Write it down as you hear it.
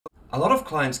A lot of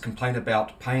clients complain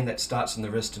about pain that starts in the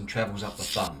wrist and travels up the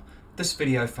thumb. This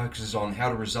video focuses on how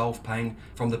to resolve pain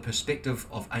from the perspective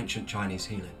of ancient Chinese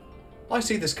healing. I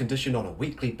see this condition on a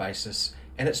weekly basis,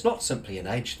 and it's not simply an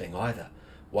age thing either.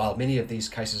 While many of these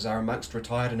cases are amongst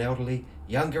retired and elderly,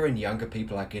 younger and younger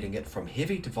people are getting it from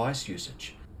heavy device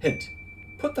usage. Hint: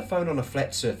 put the phone on a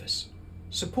flat surface,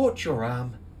 support your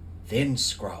arm, then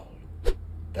scroll.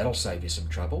 That'll save you some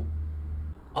trouble.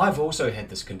 I've also had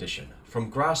this condition from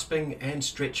grasping and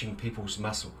stretching people's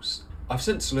muscles. I've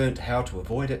since learned how to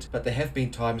avoid it, but there have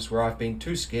been times where I've been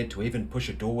too scared to even push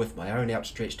a door with my own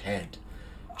outstretched hand.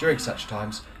 During such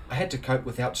times, I had to cope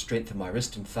without strength in my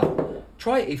wrist and thumb.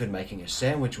 Try even making a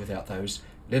sandwich without those,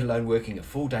 let alone working a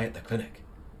full day at the clinic.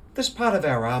 This part of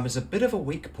our arm is a bit of a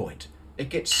weak point. It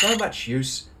gets so much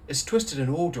use, is twisted in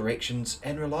all directions,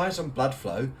 and relies on blood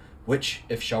flow, which,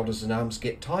 if shoulders and arms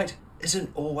get tight,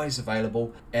 isn't always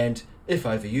available, and, if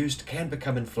overused, can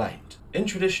become inflamed. In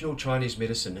traditional Chinese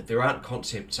medicine, there aren't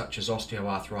concepts such as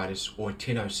osteoarthritis or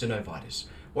Tenosynovitis.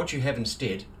 What you have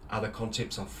instead are the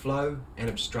concepts of flow and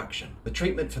obstruction. The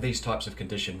treatment for these types of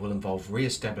condition will involve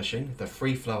re-establishing the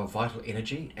free flow of vital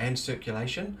energy and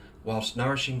circulation whilst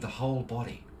nourishing the whole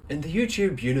body. In the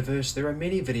YouTube universe, there are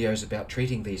many videos about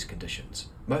treating these conditions,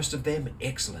 most of them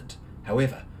excellent.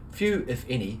 However, few, if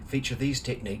any, feature these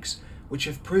techniques, which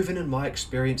have proven in my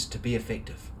experience to be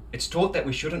effective. It's taught that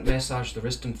we shouldn't massage the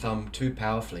wrist and thumb too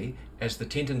powerfully, as the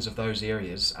tendons of those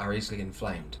areas are easily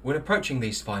inflamed. When approaching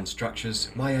these fine structures,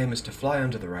 my aim is to fly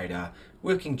under the radar,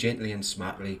 working gently and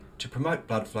smartly to promote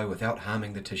blood flow without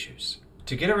harming the tissues.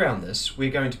 To get around this,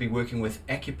 we're going to be working with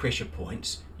acupressure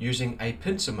points using a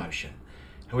pincer motion.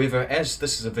 However, as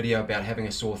this is a video about having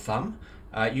a sore thumb,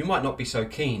 you might not be so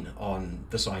keen on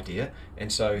this idea,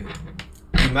 and so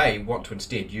you may want to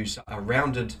instead use a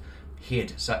rounded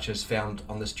head such as found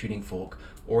on this tuning fork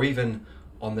or even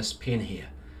on this pen here.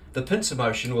 The pincer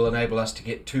motion will enable us to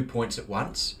get 2 points at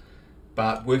once,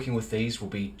 but working with these will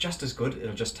be just as good.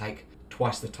 It'll just take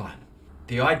twice the time.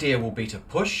 The idea will be to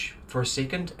push for a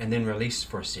second and then release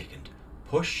for a second.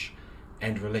 Push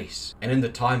and release. And in the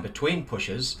time between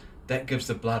pushes, that gives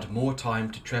the blood more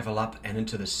time to travel up and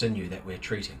into the sinew that we're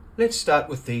treating. Let's start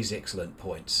with these excellent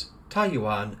points: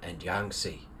 TaiYuan and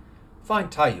YangXi.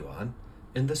 Find TaiYuan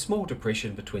in the small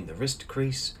depression between the wrist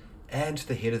crease and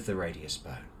the head of the radius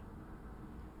bone.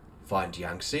 Find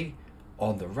YangXi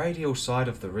on the radial side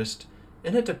of the wrist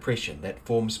in a depression that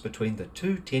forms between the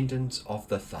two tendons of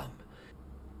the thumb.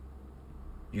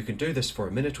 You can do this for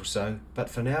a minute or so, but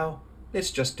for now,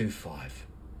 let's just do 5.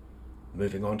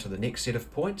 Moving on to the next set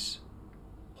of points,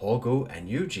 HeGu and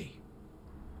YuJi.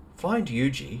 Find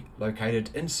YuJi located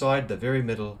inside the very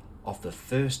middle of the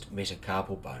first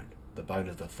metacarpal bone, the bone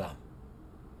of the thumb.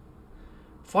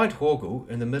 Find HeGu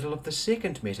in the middle of the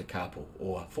second metacarpal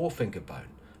or forefinger bone,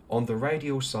 on the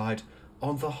radial side,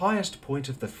 on the highest point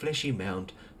of the fleshy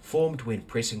mound formed when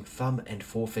pressing thumb and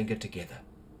forefinger together.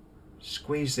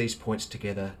 Squeeze these points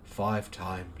together 5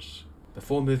 times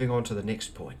before moving on to the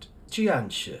next point,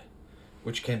 JianShi,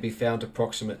 which can be found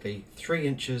approximately 3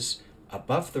 inches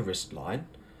above the wrist line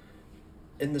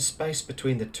in the space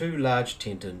between the 2 large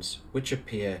tendons which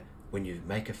appear when you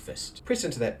make a fist. Press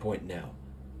into that point now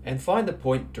and find the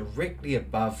point directly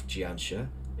above JianShi,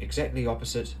 exactly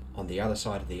opposite on the other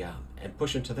side of the arm, and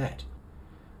push into that.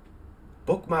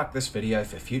 Bookmark this video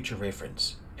for future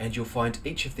reference, and you'll find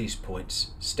each of these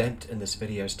points stamped in this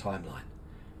video's timeline.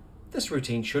 This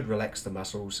routine should relax the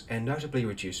muscles and notably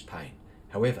reduce pain.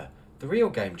 However, the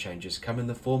real game changers come in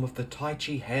the form of the Tai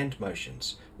Chi hand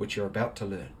motions, which you're about to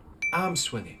learn. Arm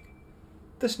swinging.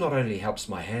 This not only helps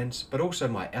my hands, but also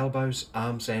my elbows,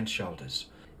 arms and shoulders.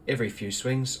 Every few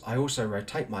swings, I also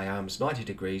rotate my arms 90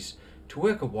 degrees to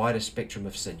work a wider spectrum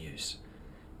of sinews.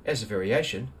 As a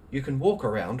variation, you can walk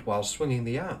around while swinging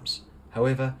the arms.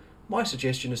 However, my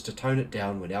suggestion is to tone it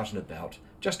down when out and about,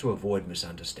 just to avoid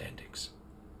misunderstandings.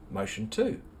 Motion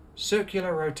 2.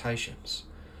 Circular rotations.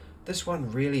 This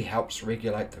one really helps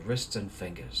regulate the wrists and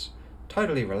fingers.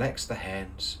 Totally relax the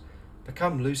hands,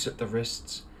 become loose at the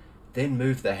wrists, then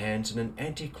move the hands in an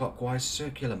anti-clockwise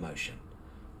circular motion.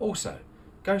 Also,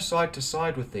 go side to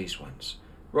side with these ones,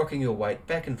 rocking your weight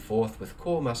back and forth with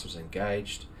core muscles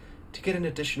engaged to get an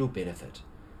additional benefit.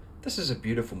 This is a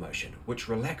beautiful motion which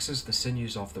relaxes the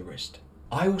sinews of the wrist.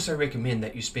 I also recommend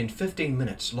that you spend 15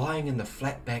 minutes lying in the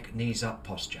flat back, knees up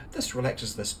posture. This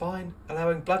relaxes the spine,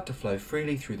 allowing blood to flow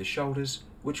freely through the shoulders,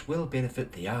 which will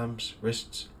benefit the arms,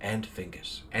 wrists and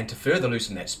fingers. And to further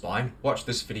loosen that spine, watch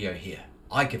this video here.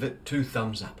 I give it 2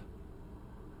 thumbs up.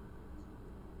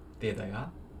 There they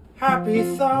are. Happy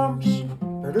thumbs,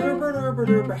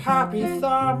 happy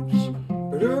thumbs,